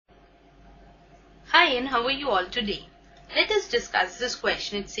Hi, and how are you all today? Let us discuss this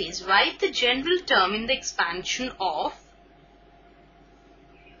question. It says, write the general term in the expansion of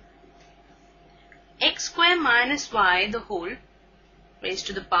x square minus y the whole raised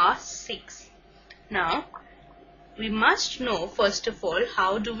to the power 6. Now, we must know first of all,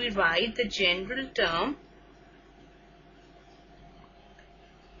 how do we write the general term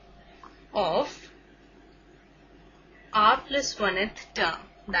of r plus 1th term,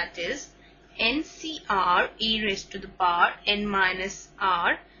 that is NCR a raised to the power n minus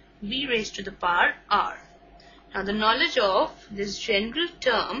r b raised to the power r. Now the knowledge of this general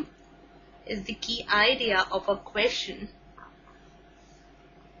term is the key idea of a question.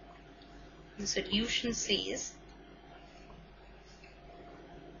 The solution says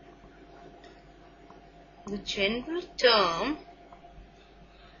the general term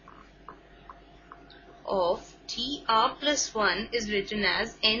of TR plus 1 is written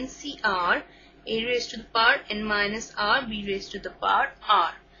as NCR a raised to the power n minus r b raised to the power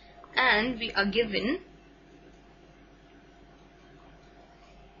r, and we are given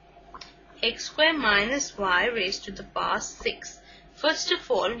x square minus y raised to the power 6. First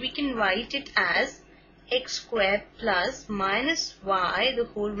of all, we can write it as x square plus minus y the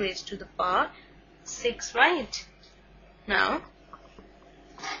whole raised to the power 6, right? Now,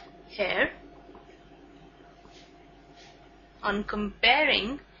 here, on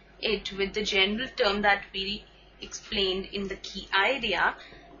comparing it with the general term that we explained in the key idea,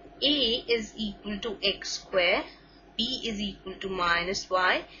 a is equal to x square, b is equal to minus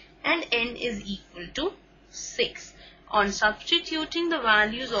y, and n is equal to 6. On substituting the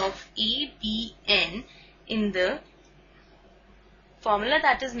values of a, b, n in the formula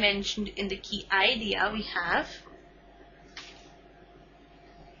that is mentioned in the key idea, we have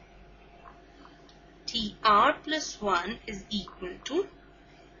TR plus 1 is equal to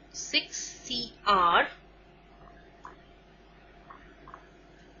 6CR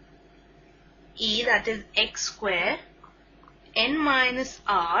A, that is x square, n minus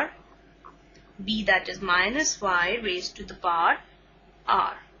r, b, that is minus y raised to the power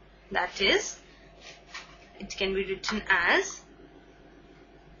r. That is, it can be written as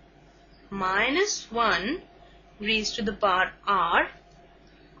minus 1 raised to the power r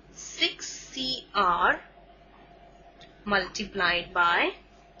 6CR multiplied by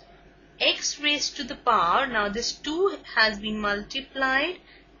x raised to the power, now this 2 has been multiplied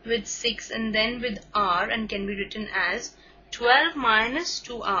with 6 and then with r and can be written as 12 minus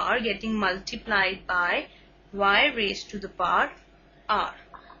 2r getting multiplied by y raised to the power r.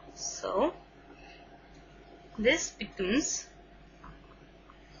 So, this becomes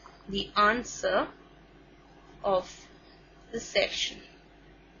the answer of the section.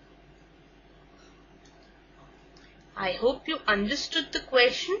 I hope you understood the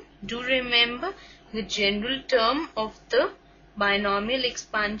question. Do remember the general term of the binomial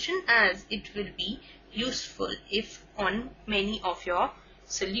expansion, as it will be useful if on many of your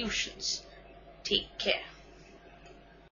solutions. Take care.